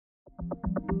The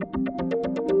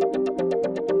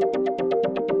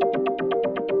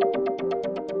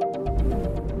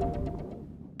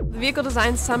Vehicle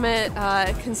Design Summit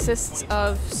consists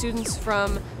of students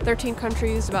from 13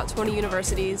 countries, about 20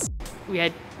 universities. We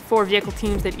had 4 vehicle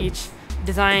teams that each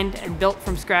designed and built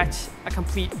from scratch a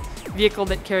complete vehicle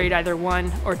that carried either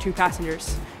 1 or 2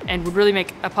 passengers and would really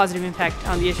make a positive impact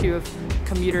on the issue of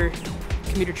commuter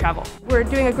travel. We're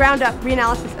doing a ground-up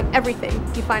reanalysis of everything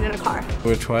you find in a car.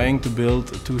 We're trying to build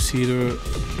a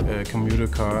 2-seater commuter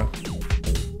car.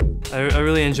 I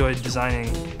really enjoyed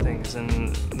designing things,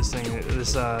 and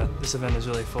this event is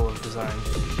really full of design.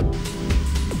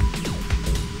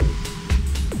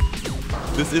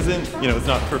 This isn't, it's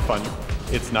not for fun.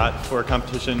 It's not for a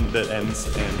competition that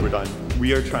ends and we're done.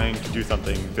 We are trying to do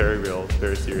something very real,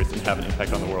 very serious, and have an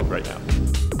impact on the world right now.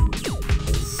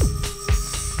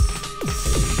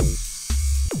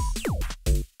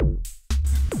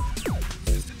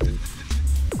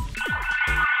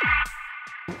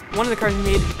 One of the cars we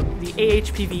made, the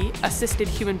AHPV, Assisted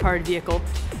Human-Powered Vehicle.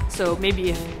 So maybe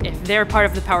if they're part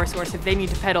of the power source, if they need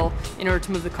to pedal in order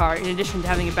to move the car, in addition to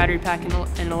having a battery pack and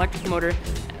an electric motor,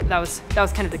 that was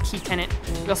kind of the key tenet.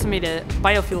 We also made a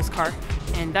biofuels car,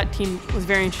 and that team was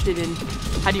very interested in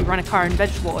how do you run a car in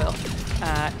vegetable oil,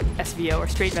 SVO, or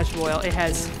straight vegetable oil. It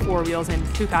has 4 wheels and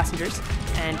 2 passengers,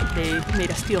 and they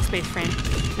made a steel space frame.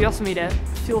 We also made a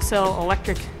fuel cell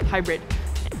electric hybrid.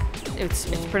 It's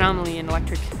predominantly an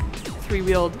electric,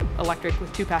 3-wheeled electric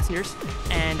with 2 passengers,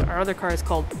 and our other car is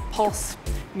called Pulse,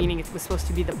 meaning it was supposed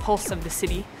to be the pulse of the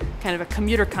city, kind of a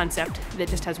commuter concept that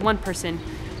just has 1 person,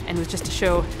 and was just to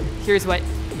show, here's what,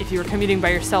 if you were commuting by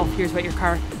yourself, here's what your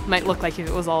car might look like if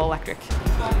it was all electric.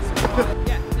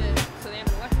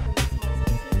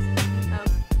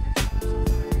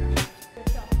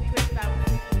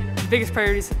 The biggest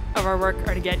priorities of our work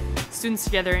are to get students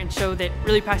together and show that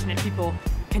really passionate people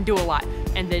can do a lot,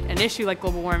 and that an issue like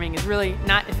global warming is really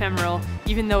not ephemeral.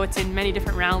 Even though it's in many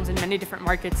different realms and many different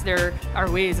markets, there are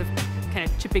ways of kind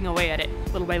of chipping away at it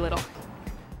little by little.